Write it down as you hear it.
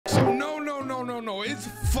no. It's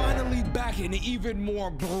finally back and even more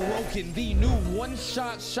broken. The new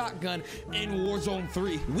one-shot shotgun in Warzone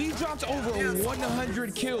 3. We dropped over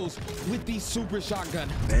 100 kills with the super shotgun.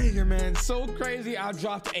 Banger, man. So crazy. I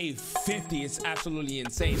dropped a 50. It's absolutely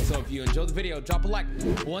insane. So if you enjoyed the video, drop a like.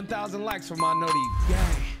 1,000 likes for my Noti. Yay.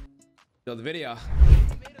 Enjoy the video.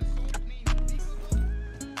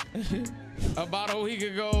 About a week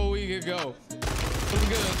ago. What's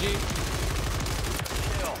good, G?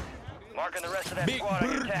 Marking the rest of that Big squad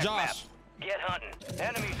on your attack Josh. map. Get hunting.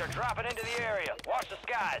 Enemies are dropping into the area. Watch the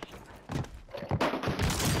skies.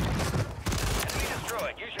 Enemy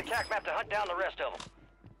destroyed. Use your attack map to hunt down the rest of them.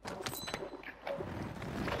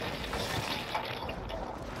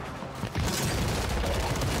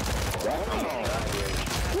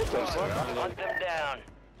 Hunt them down.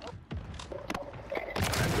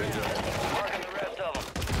 Marking the rest of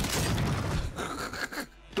them.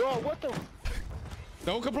 Dog, what the?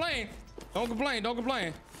 Don't complain. Don't complain. Don't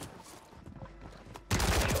complain.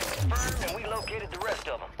 Confirmed, and we located the rest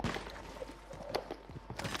of them.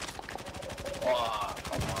 Oh,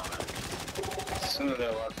 come on. As soon as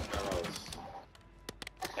they're watching those.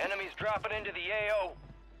 Enemies dropping into the AO.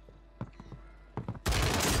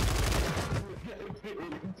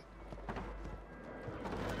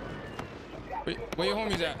 Where your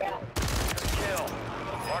homies at? Kill.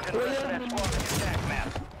 Marking the rest of that squad on your attack map.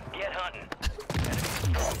 Get hunting.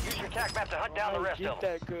 Use your attack map to hunt down the rest of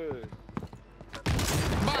them. That good.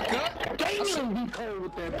 Back up. Damn, he cold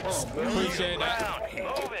with that pump, man. Appreciate that.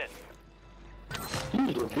 Move it.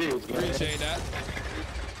 Appreciate that.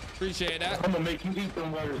 Appreciate that. I'm gonna make you eat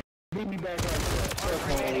them letters. Meet me back out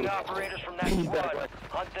Remaining operators from that squad.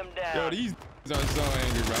 Hunt them down. Yo, these are so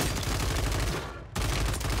angry, bro.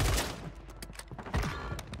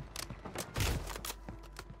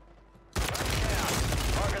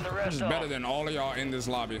 Marking the rest This is of better them. than all of y'all in this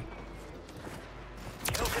lobby.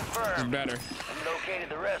 Kill confirmed. It's better. Located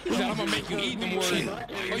the rest He of said, them. I'm gonna make you eat them words.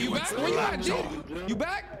 Oh, you back? Where you at, G? You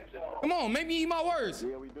back? Come on, make me eat my words.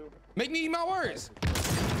 Yeah, we do. Make me eat my words.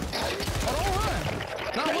 Oh, don't run.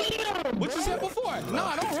 Nah, what you said before?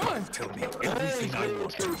 Nah, don't run. Tell me everything I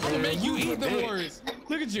want to. I'm gonna make you eat them words.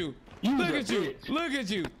 Look at you. Look at you. Look at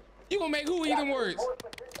you. You gonna make who eat them words?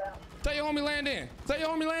 Tell your homie land in. Tell your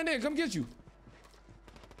homie land in. Come get you.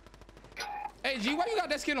 Hey, G, why you got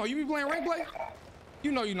that skin on? You be playing rank play?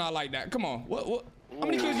 You know you're not like that. Come on. What? How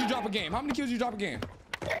many kills you drop a game? How many kills you drop a game?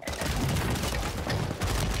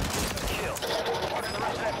 Kill. Marking the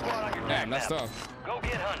rest of that squad on your Damn, attack that's map. tough. Go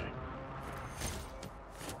get hunting.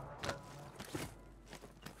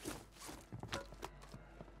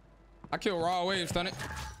 I kill raw waves, stun it.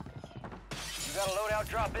 You got a loadout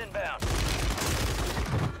drop inbound.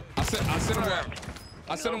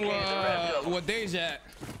 I sent him where Deja at.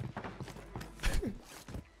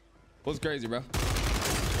 What's crazy, bro? Enemy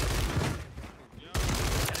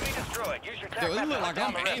destroyed. Use your attack Yo, it map to look hunt like down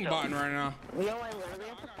I'm the rest of aimbotting them. right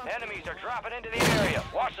now. Enemies are dropping into the area.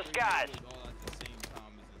 Watch the skies.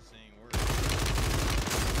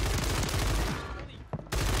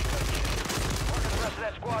 Marking the rest of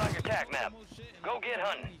that squad on your attack map. Go get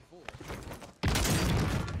hunting.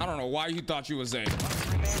 I don't know why you thought you were safe.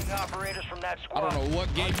 Remaining operators from that I squad. don't know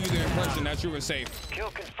what gave you the impression that you were safe. Kill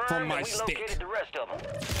confirmed, from my and we stick. located the rest of them.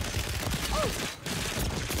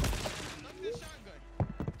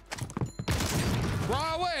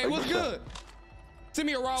 Raw wave, what's good? Send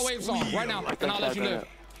me a raw wave song right now, and I'll let you live.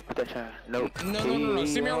 Nope. No.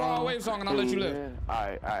 Send me a raw wave song, and I'll let you live.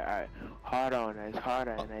 Alright. Hard on nice.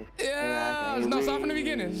 Yeah, no, start from the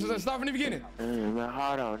beginning. Start from the beginning.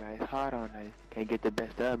 Hard on nice. Can't get the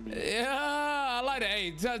best of me. Yeah, I like that.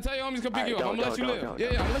 Hey, tell your homies come pick you up. I'm gonna let you live. don't. Yeah,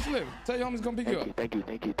 I'm gonna let you live. Tell your homies come pick you up. Thank you.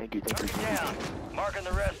 Down. Marking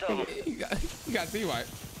the rest of them. You got T-White.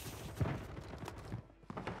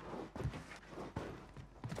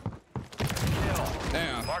 Kill.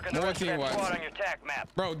 Damn, Marking the more rest of that T-Whites. squad on your attack map.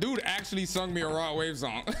 Bro, dude actually sung me a raw wave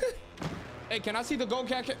song. Hey, can I see the Gold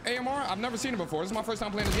Cat AMR? I've never seen it before. This is my first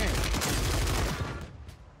time playing this game.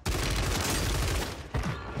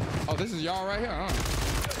 Oh, this is y'all right here, huh?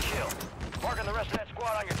 Kill. Marking the rest of that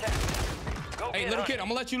squad on your attack map. Go Hey, get little hunting. kid, I'm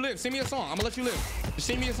gonna let you live. Sing me a song. I'm gonna let you live. Just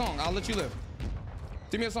sing me a song. I'll let you live.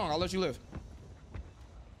 Sing me a song. I'll let you live.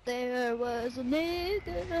 There was a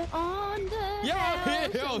nigga on the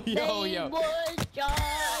house. Yo. Name was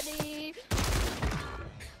Johnny.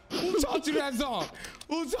 Who taught you that song?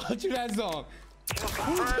 Who taught you that song? Kill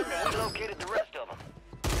confirmed, and we located the rest of them.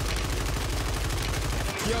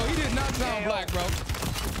 Yo, he did not sound black, bro.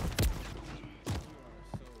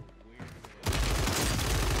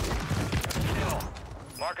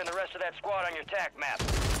 Marking the rest of that squad on your attack map.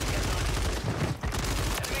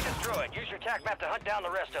 Enemy destroyed. destroyed. Use your tac map to hunt down the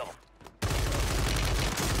rest of them.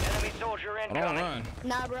 Enemy soldier incoming. Don't run.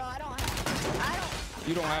 Nah, bro, I don't.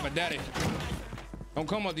 You don't have a daddy. Don't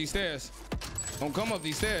come up these stairs. Don't come up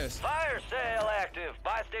these stairs. Fire sale active.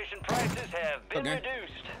 Buy station prices have been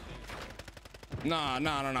reduced. Nah.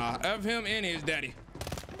 F him and his daddy.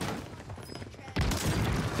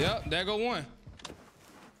 Yep, there go one.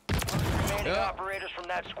 Remaining operators from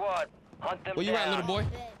that squad. Hunt them Where you down. at, little boy?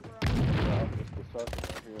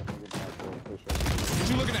 What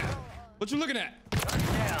you looking at? What you looking at?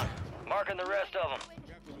 Down. Marking the rest of them.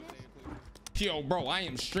 Yo, bro, I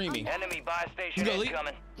am streaming. Enemy buy station You go,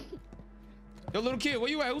 incoming. Yo, little kid, where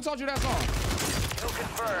you at? Who taught you that song? Kill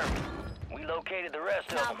confirmed. We located the rest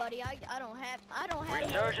of Nah, them. buddy, I don't have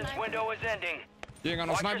Resurgence no window is ending. You ain't got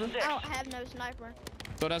no Watch your sniper? six. I don't have no sniper.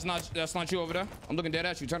 So that's not you over there? I'm looking dead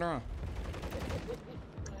at you. Turn around.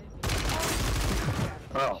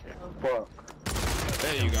 Oh, fuck.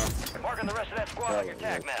 There you go. Marking the rest of that squad on your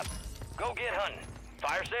tac map. Go get hunting.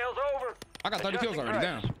 Fire sale's over. I got 30 kills already.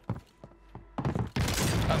 Adjusting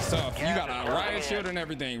Damn. That's tough. You got a riot shield and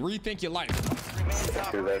everything. Rethink your life. Remaining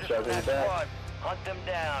operators from that squad. Hunt them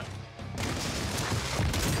down.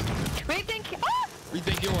 Rethink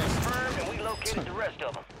yours. Confirmed, and we located the rest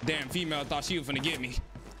of them. Damn, female thought she was finna get me.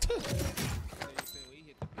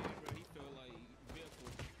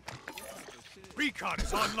 Recon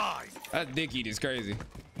is online. That dick eat is crazy. You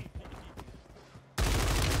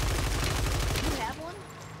have one?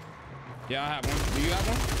 Yeah, I have one. Do you have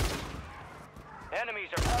one? Enemies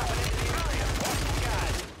are popping into the area. Watch the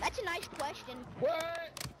skies. That's a nice question.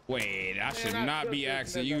 Wait, I should not be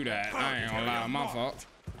asking you that. I ain't gonna lie, my fault.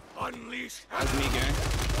 Unleash. That's me, gang.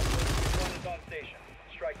 One is on station.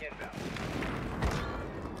 Strike inbound.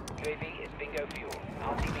 UAV is bingo fuel.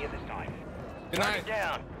 RTV at this time. Good Target night.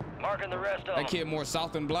 down. Marking the rest of them. That kid more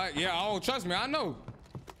south than black. Yeah, oh, trust me, I know.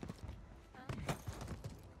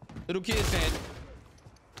 Little kid said.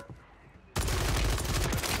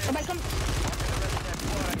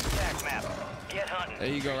 Get hunting. There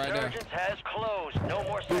you go, right there. Resurgence has closed. No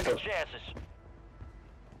more second chances.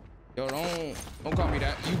 Yo, don't call me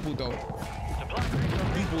that. You puto. Supply crates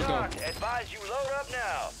are restocked. Advise you load up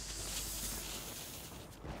now.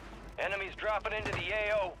 Enemies dropping into the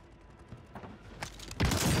AO.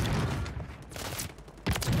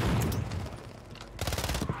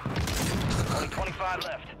 Only 25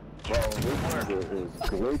 left. Bro, this is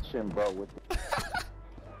glitching, bro. With the...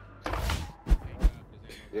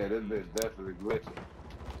 Yeah, this bitch definitely glitching.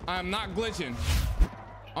 I'm not glitching.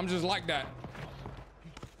 I'm just like that.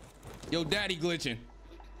 Yo, daddy glitching.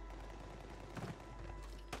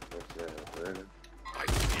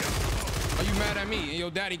 Are you mad at me and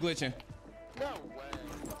your daddy glitching? No way.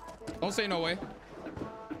 Don't say no way.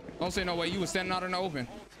 Don't say no way. You was standing out in the open.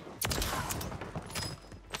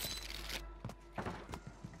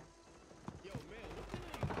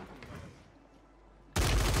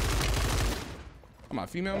 Am I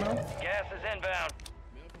female now? Gas is inbound.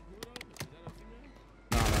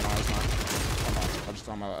 No, it's not. I'm just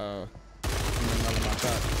talking about female in my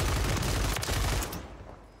chat.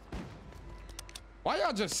 Why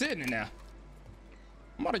y'all just sitting in there?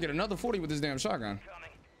 I'm about to get another 40 with this damn shotgun.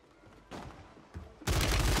 Coming.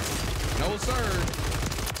 No, sir.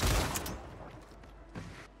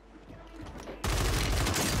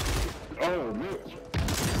 Oh, man.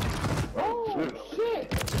 Oh,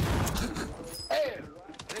 shit. Hey.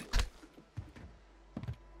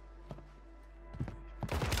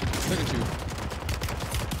 Look at you.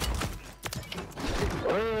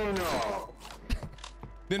 Oh, no.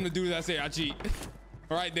 Then the dude that say I cheat.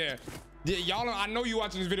 Right there. Yeah, y'all know, I know you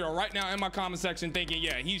watching this video right now in my comment section thinking,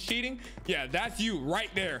 yeah, he's cheating. Yeah, that's you right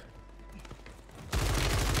there.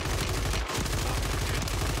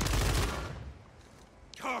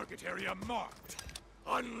 Target area marked.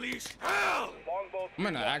 Unleash hell. I'm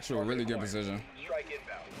in an actual really good position. Strike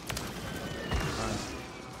inbound.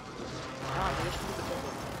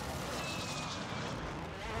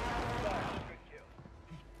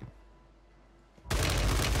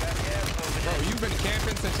 Bro, you've been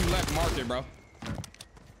camping since you left market, bro.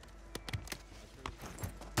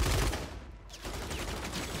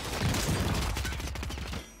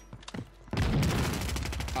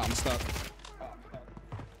 Oh, I'm stuck.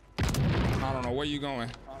 I don't know where you going.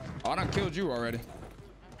 Oh, I done killed you already.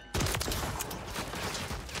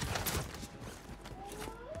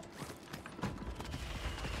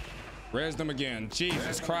 Res them again.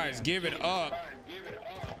 Jesus Christ, give it up.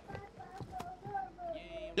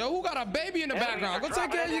 Yo, who got a baby in the background? Go take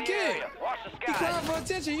care of your kid. Watch the He skies. crying for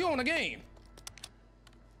attention. You on the game.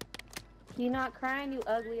 You not crying, you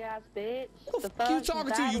ugly ass bitch. Who the fuck you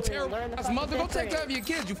talking to, you terrible ass mother? Go take care of your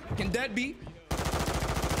kids, you fucking deadbeat.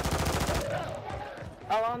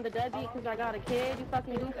 Oh, I'm the deadbeat because I got a kid, you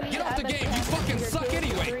fucking goofy. Get off the game, you fucking suck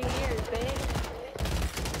anyway. 3 years, bitch.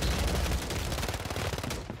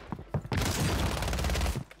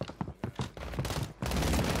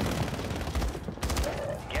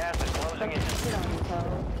 Gas is closing in.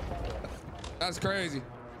 That's crazy.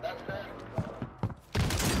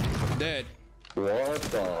 Dead. What the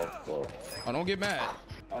fuck? Oh, don't get mad.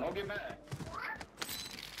 Oh, don't get mad.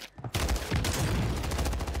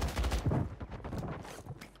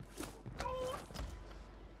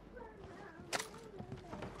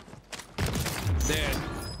 Dead.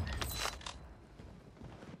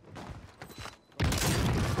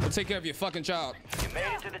 Go take care of your fucking child. You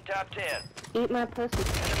made it to the top 10. Eat my pussy.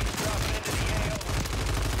 Enemies dropping into the AO.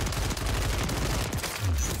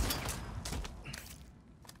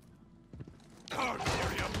 Target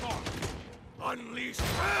area marked. Unleash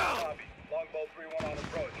hell! Longbow 3-1 on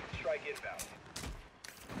approach. Strike inbound.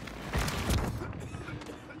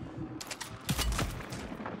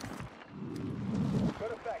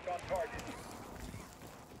 Good effect on target.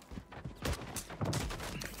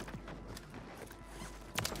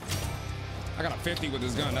 I got a 50 with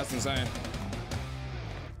this gun. That's insane.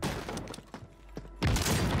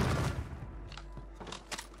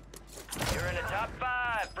 You're in the top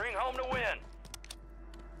 5. Bring home the win.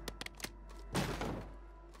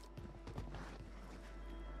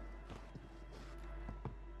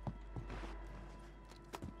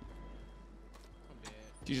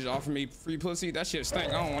 You just offer me free pussy? That shit stink.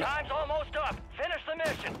 I don't want it. Time's almost up. Finish the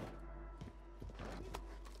mission.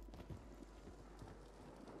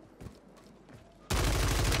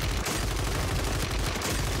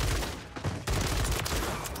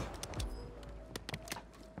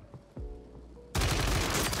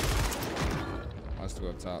 Let's do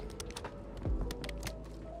up top.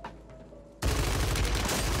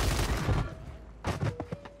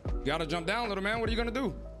 You gotta jump down, little man. What are you gonna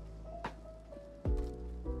do?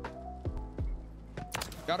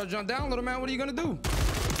 Gotta jump down, little man. What are you gonna do?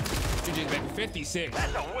 GG's, baby. 56.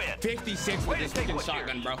 That's a win. 56 with Way to this take freaking what's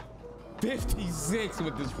shotgun, yours. bro. 56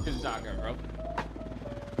 with this freaking shotgun, bro.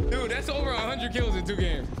 Dude, that's over 100 kills in 2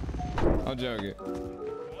 games. I'm joking.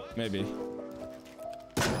 Maybe.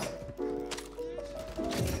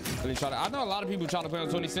 Really try to, I know a lot of people try to play on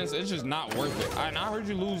 20 cents. It's just not worth it. And I heard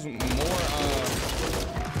you lose more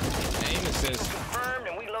aim assists Confirmed,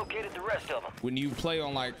 and we located the rest of them. when you play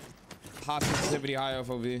on like high sensitivity, high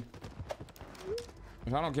FOV.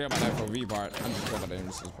 If I don't care about the FOV part, I'm just care about the aim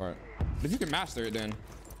assist part. But if you can master it, then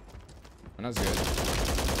and that's good.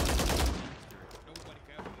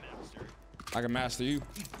 I can master you.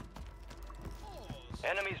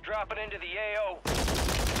 Enemies dropping into the AO.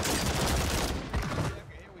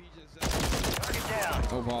 Target down.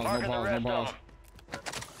 No pause, Marking no the pause, rest no of pause.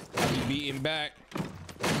 them. I be beating back.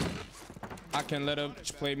 I can let him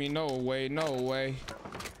play me. No way, no way.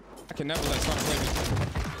 I can never let someone play me.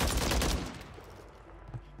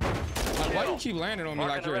 Like, why you keep landing on me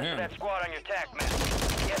like Marking you're the rest him? of that squad on your tac map.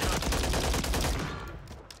 Get hunting.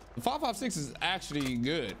 The 5.56 is actually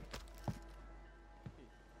good.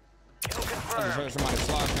 Kill I just confirmed. heard somebody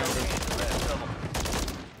slide counter. The rest of them.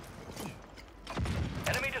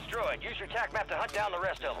 Enemy destroyed. Use your tac map to hunt down the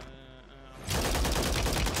rest of them.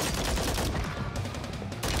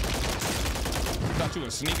 Thought you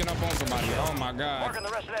were sneaking up on somebody. Oh my god. Marking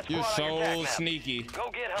the rest of that You're squad on your tac so map. sneaky.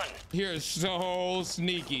 Go get hunting. You're so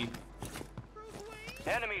sneaky.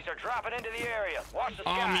 Enemies are dropping into the area. Watch the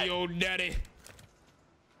I'm sky. your daddy.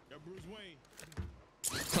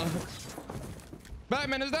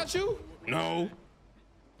 Batman, is that you? No.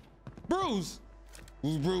 Bruce.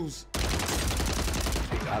 Who's Bruce?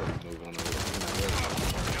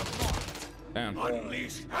 Damn.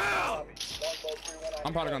 Unleash hell!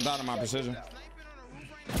 I'm probably gonna die to my precision.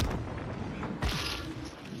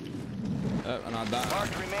 And I died. Mark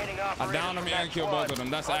remaining I operators downed him from and that killed squad. both of them.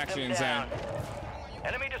 That's Hunt actually them insane. down.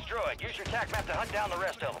 Enemy destroyed. Use your tac map to hunt down the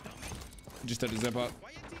rest of them. Just took the zip up.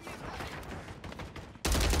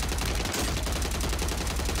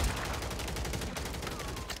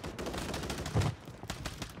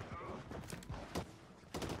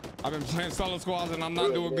 I've been playing solo squads and I'm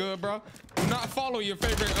not doing good, bro. Do not follow your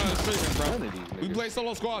favorite streamers, bro. We play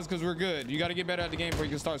solo squads because we're good. You got to get better at the game before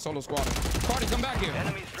you can start solo squadding. Cardi, come back here.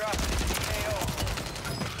 Enemies dropping into the AO.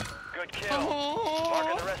 Good kill. Oh.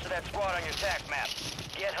 Marking the rest of that squad on your tac map.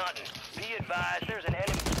 Get hunting. Be advised, there's an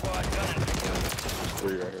enemy squad gunning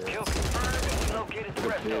for you. Kill confirmed, and we located the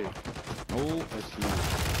rest of them.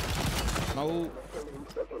 No. No.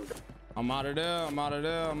 I'm out of there. I'm out of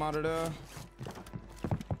there. I'm out of there.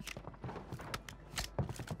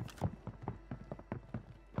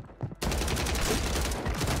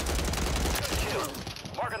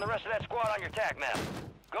 Marking the rest of that squad on your tac map.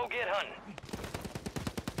 Go get hunting.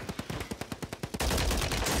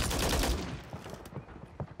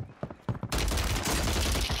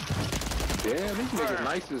 Damn, this nigga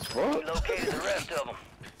nice as fuck. We located the rest of them.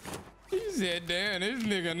 He said, damn, this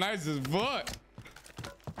nigga nice as fuck.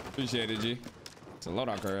 Appreciate it, G. It's a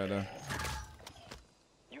loadout car right there.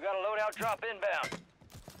 You got a loadout drop inbound.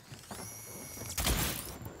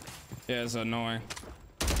 Yeah, it's annoying.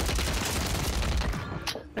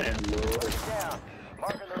 Down.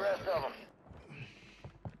 Marking the rest of them.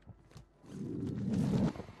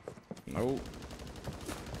 Nope.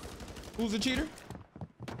 Who's the cheater?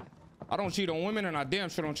 I don't cheat on women, and I damn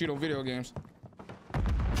sure don't cheat on video games.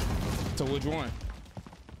 So which one?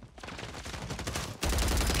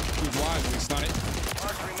 Choose wisely, stun it.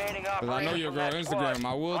 Mark remaining Cause I know your girl Instagram.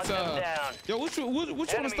 I will tell. Yo, which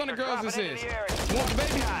one of stunner girls this is? The one with the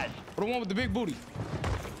baby? Or the one with the big booty?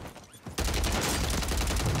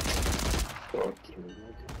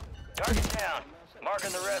 Target down.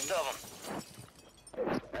 Marking the rest of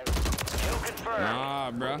them. Kill confirmed.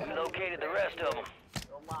 Nah, bro. We located the rest of them.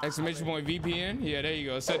 Exclamation point VPN. Yeah, there you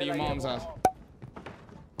go. Set to your mom's house.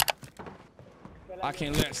 I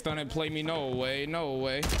can't let stunner play me. No way. No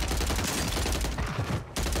way.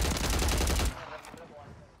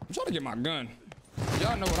 I'm trying to get my gun.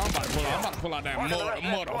 Y'all know what I'm about to pull out. I'm about to pull out that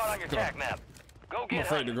motherfucker. I'm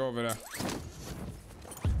afraid to go over there.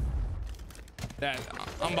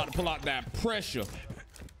 I'm about to pull out that pressure.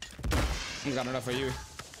 I got enough for you.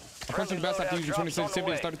 I pressure the best after using 26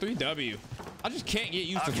 and 33 W. I just can't get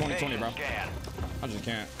used to 2020, bro. I just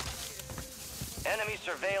can't. Enemy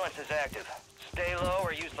surveillance is active. Stay low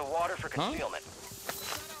or use the water for concealment.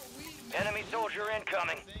 Enemy soldier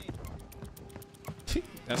incoming.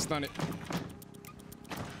 That's stunned it.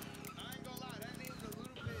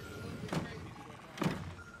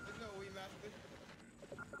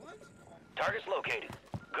 Target's located.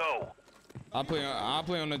 Go. I play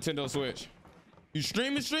on Nintendo Switch. You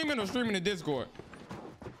streaming or streaming in Discord?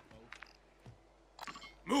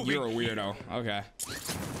 You're a weirdo. Okay.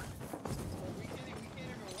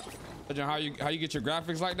 How you get your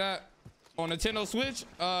graphics like that on Nintendo Switch?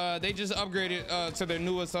 They just upgraded to their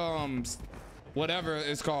newest whatever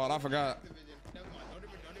it's called. I forgot.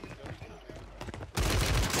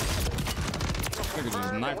 Nigga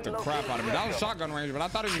just knifed the crap out of me. That was shotgun range, but I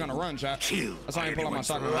thought he was gonna run, chat. That's why I didn't pull out my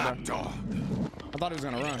shotgun right there. I thought he was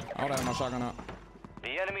gonna run. I would have my shotgun out.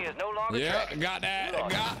 The enemy is no longer Yeah, got that.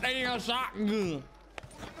 Got damn shotgun.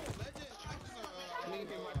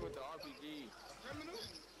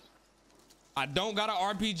 I don't got an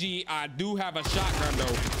RPG. I do have a shotgun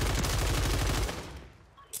though.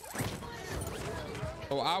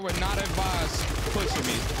 So I would not advise pushing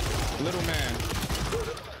me, little man.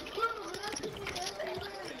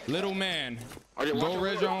 Little man, go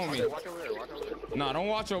res your homie. Nah, don't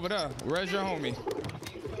watch over there. Res your homie.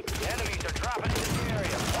 Enemies are dropping into the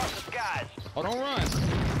area. Watch the skies. Oh, don't run.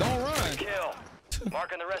 Don't run. Kill.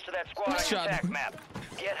 Marking the rest of that squad on your attack map.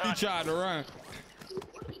 Get hunting. He tried to run.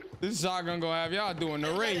 This shotgun gonna have y'all doing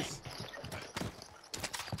the race.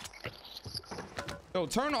 Yo,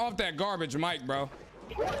 turn off that garbage mic, bro.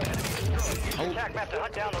 Attack map to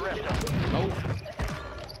hunt down the rest of them. Nope.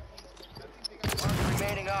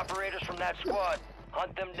 Remaining operators from that squad.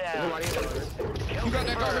 Hunt them down. You got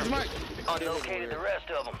that garbage mic? Oh, located the rest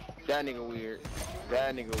of them. That nigga weird.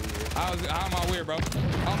 That nigga weird. How am I weird, bro?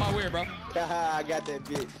 How am I weird, bro? I got that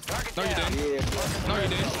bitch. No, you didn't. Yeah. No, you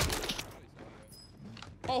didn't.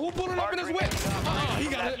 Oh, who pulled it up in his whip? He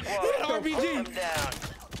got it. He got an RPG.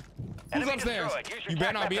 Who's upstairs? You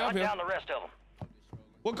better not be up here.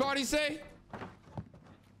 What card he say?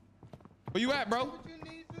 Where you at, bro?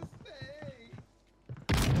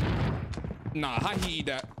 Nah, how he eat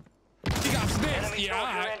that? He got sticks. Yeah, all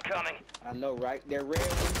right. I know, right? They're red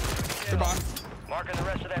ones. Goodbye. Marking the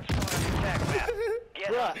rest of that squad on your attack map.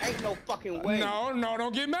 Bruh, ain't no fucking way. No,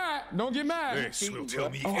 don't get mad. Don't get mad. This will tell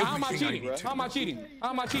me How am I everything I cheating? need to How am I cheating? How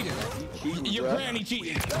am I cheating? Your granny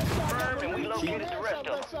cheating. Confirmed, and we located the rest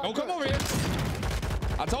of them. Don't come over here.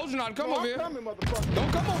 I told you not to come over here.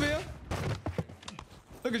 Don't come over here.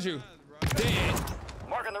 Look at you. Dead.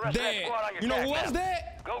 Marking the rest of that Dead. squad on your You know attack who else map. dead?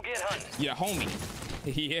 Go get hunting. Yeah, homie.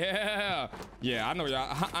 Yeah. Yeah, I know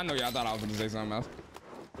y'all thought I was gonna say something else.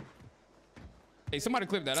 Hey, somebody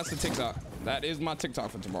clip that. That's the TikTok. That is my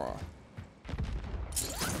TikTok for tomorrow.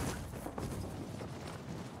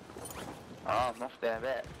 Oh, must stay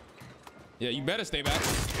back. Yeah, you better stay back.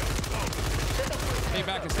 Stay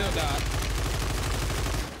back and still died.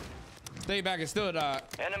 Stay back and still died.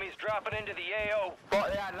 Enemies dropping into the AO.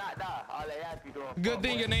 Good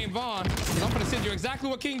thing your name Vaughn, because I'm gonna send you exactly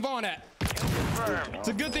what King Vaughn at. Confirmed. It's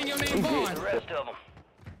a good thing your name Vaughn. The rest of them.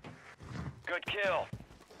 Good kill.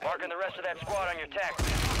 Marking the rest of that squad on your tack.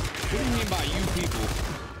 What do you mean by you people?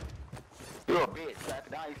 You're a bitch, slap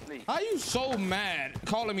it down, you sleep. How you so mad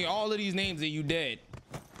calling me all of these names and you dead?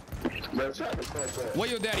 Where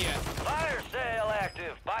your daddy at? Fire sale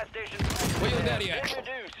active. Buy station. Where your daddy at?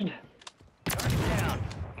 Introduced. Turn down.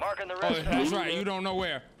 Marking the Oh, rest of that's them. right. You don't know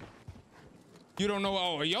where. You don't know.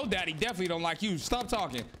 Oh, your daddy definitely don't like you. Stop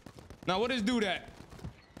talking. Now, what is do that?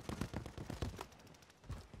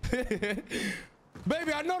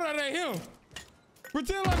 Baby, I know that ain't him.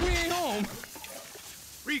 Pretend like we ain't home.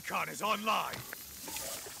 Recon is online.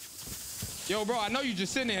 Yo, bro, I know you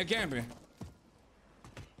just sitting there camping.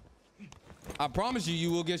 I promise you,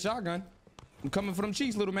 you will get shotgun. I'm coming for them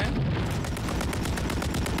cheeks, little man.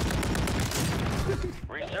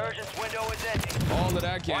 Resurgence window is ending. All of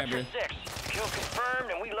that Watch your camping. 6. Kill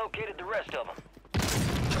confirmed, and we located the rest of them.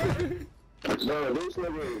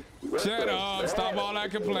 Shut up. Stop all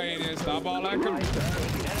that complaining. Stop all that complaining.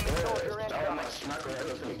 Enemy soldier incoming.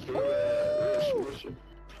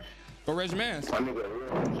 Go raise your mans. Go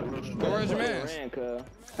raise your mans.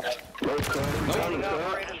 Running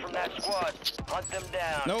operators from that squad. Hunt them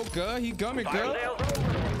down. No, cuz. He coming, Fire cuz. sales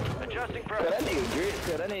over. Adjusting That pressure. nigga grit,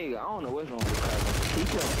 cuz that nigga, I don't know what's wrong with him. He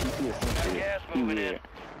can't keep his Gas moving in.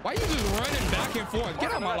 Why you just running back and forth?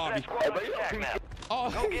 Get out my lobby. Oh,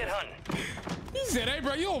 Go get hunting. he said, hey,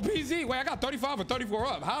 bro, you on PZ. Wait, I got 35 or 34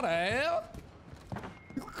 up. How the hell?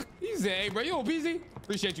 He said, hey, bro, you on PZ?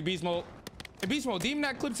 Appreciate you, Beast Mode. Hey, Beast Mode, DM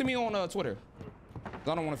that clip to me on Twitter. 'Cause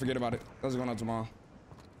I don't want to forget about it. That's going on tomorrow.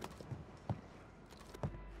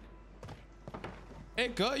 Hey,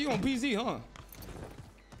 cut, you on PZ, huh?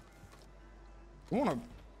 I want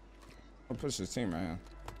to push this team right here.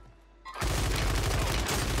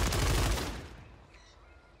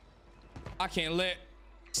 I can't let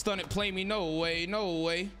Stun It play me. No way, no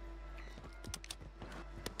way.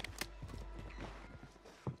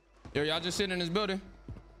 Yo, y'all just sitting in this building.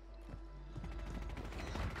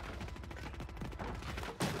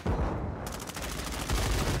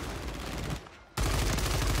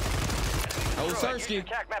 Oh, Sersky.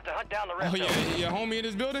 Attack map to hunt down the Oh, rest of them. yeah, your homie in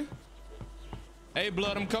this building? Hey,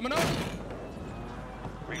 Blood, I'm coming up.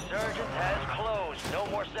 Resurgence has closed. No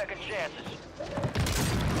more second chances.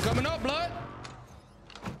 I'm coming up, Blood.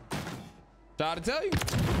 Try to tell you.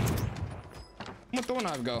 I'm gonna throw a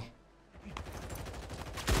knife go.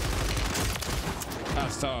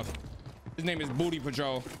 That's tough. His name is Booty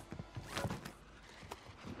Patrol.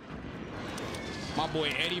 My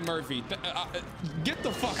boy Eddie Murphy. Get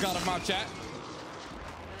the fuck out of my chat.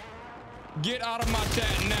 Get out of my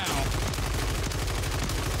chat now.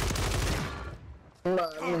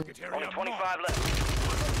 Target area Only 25 marked.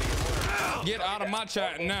 left. Get out of my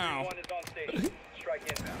chat now. One is on station.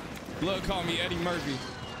 Strike inbound. Blood call me Eddie Murphy.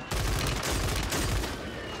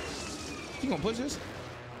 You gonna push this?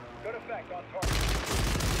 Good effect on target.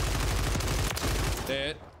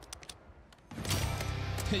 Dead.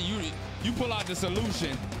 You pull out the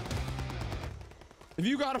solution. If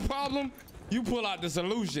you got a problem, you pull out the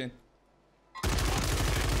solution.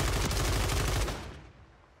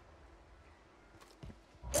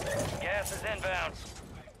 Gas is inbound.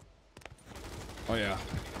 Oh yeah.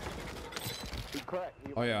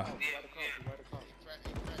 Oh yeah.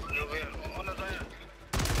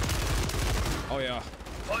 Oh yeah.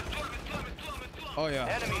 Oh yeah.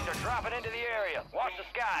 Enemies are dropping into the area. Watch the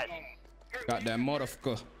skies. Got that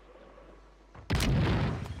motherfucker.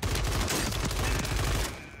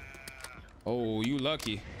 Oh, you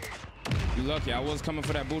lucky. You lucky. I was coming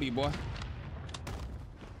for that booty, boy.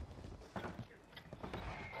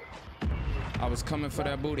 I was coming for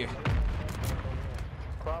that booty.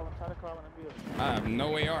 I have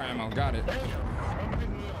no AR ammo. Got it.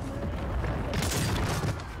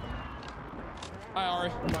 Hi,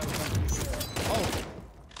 Ari. Oh.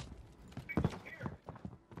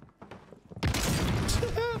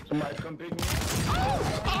 Oh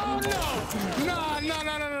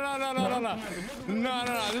no!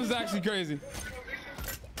 No. This is actually crazy.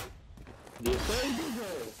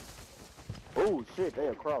 Oh shit, they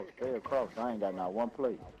across. I ain't got not one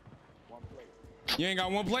plate. You ain't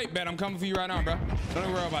got one plate, bet. I'm coming for you right now, bro. Don't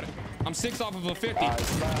even worry about it. I'm 6 off of a 50.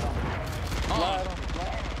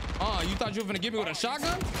 You thought you were gonna get me with a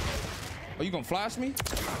shotgun? Oh, you gonna flash me?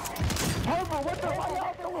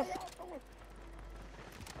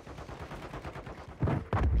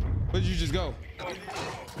 Where'd you just go?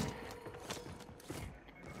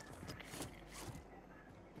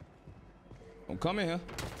 come in here.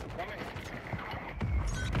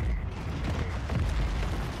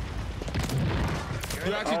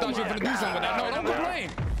 You actually thought you were gonna do something with that. No, don't complain.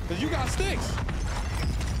 Cause you got sticks.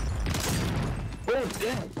 Oh,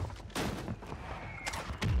 damn.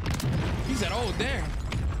 He said, oh, damn.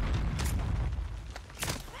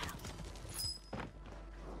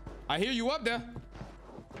 I hear you up there.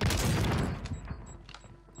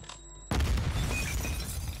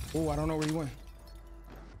 Oh, I don't know where he went.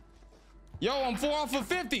 Yo, I'm 4 off of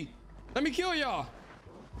 50. Let me kill y'all.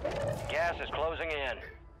 Gas is closing in.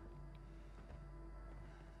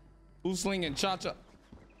 Who's slinging cha-cha? I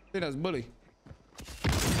think that's Bully.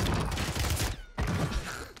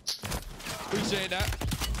 Appreciate that.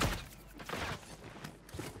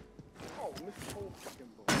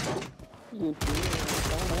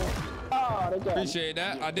 Appreciate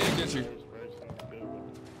that. I did get you.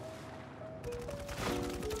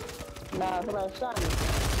 Nah, somebody shot me.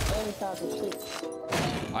 I ain't talking shit.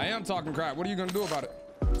 I am talking crap. What are you gonna do about it?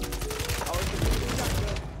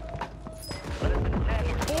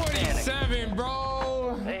 47,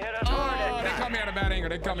 bro. They hit us hard that Oh, they time. caught me at a bad angle.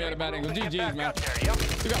 They caught me at a bad angle. GG's, man. Out there, yep.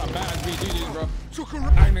 You got a bad beat. GG's, bro.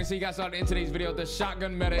 Alright, man, so you guys saw it in today's video. The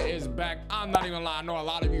shotgun meta is back. I'm not even gonna lie. I know a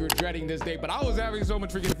lot of you are dreading this day, but I was having so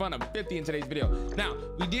much freaking fun. I'm 50 in today's video. Now,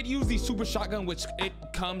 we did use the super shotgun, which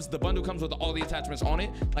the bundle comes with all the attachments on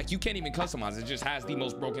it. Like, you can't even customize it. It just has the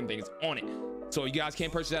most broken things on it. So you guys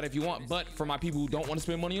can't purchase that if you want, but for my people who don't want to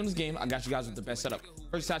spend money on this game, I got you guys with the best setup.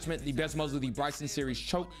 First attachment, the best muzzle, the Bryson series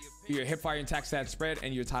choke for your hipfire and tac stat spread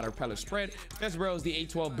and your tighter pellet spread. Best barrel is the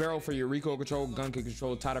 812 barrel for your recoil control, gun kick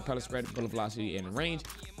control, tighter pellet spread, bullet velocity, and range.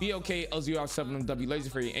 BOK LZR7MW laser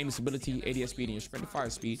for your aiming stability, ADS speed, and your sprint to fire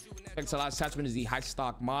speed. Next to last attachment is the high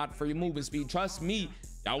stock mod for your movement speed. Trust me,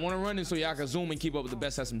 y'all want to run this so y'all can zoom and keep up with the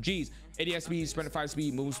best SMGs. ADS speed, sprint to fire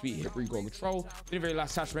speed, movement speed, hip recoil control. The very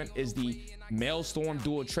last attachment is the Maelstrom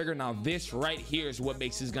dual trigger. Now this right here is what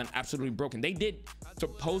makes this gun absolutely broken. They did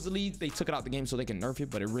supposedly they took it out the game so they can nerf it,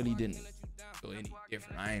 but it really didn't feel any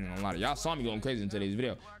different. I ain't gonna lie to y'all. Saw me going crazy in today's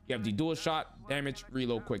video. You have the dual shot, damage,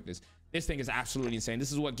 reload, quickness. This thing is absolutely insane.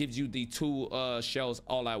 This is what gives you the 2 shells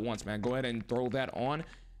all at once, man. Go ahead and throw that on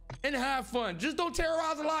and have fun. Just don't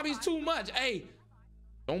terrorize the lobbies too much. Hey,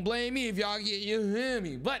 don't blame me if y'all get, you hear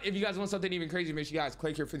me. But if you guys want something even crazy, make sure you guys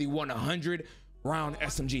click here for the 100 round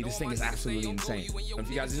SMG. This thing is absolutely insane. So if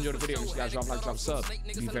you guys enjoyed the video, make sure you guys drop a like, drop a sub.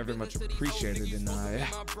 Be very much appreciated. And yeah.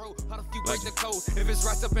 If it's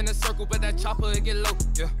right up in a circle, but that chopper it get low.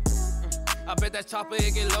 Yeah. I bet that chopper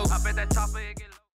it get low.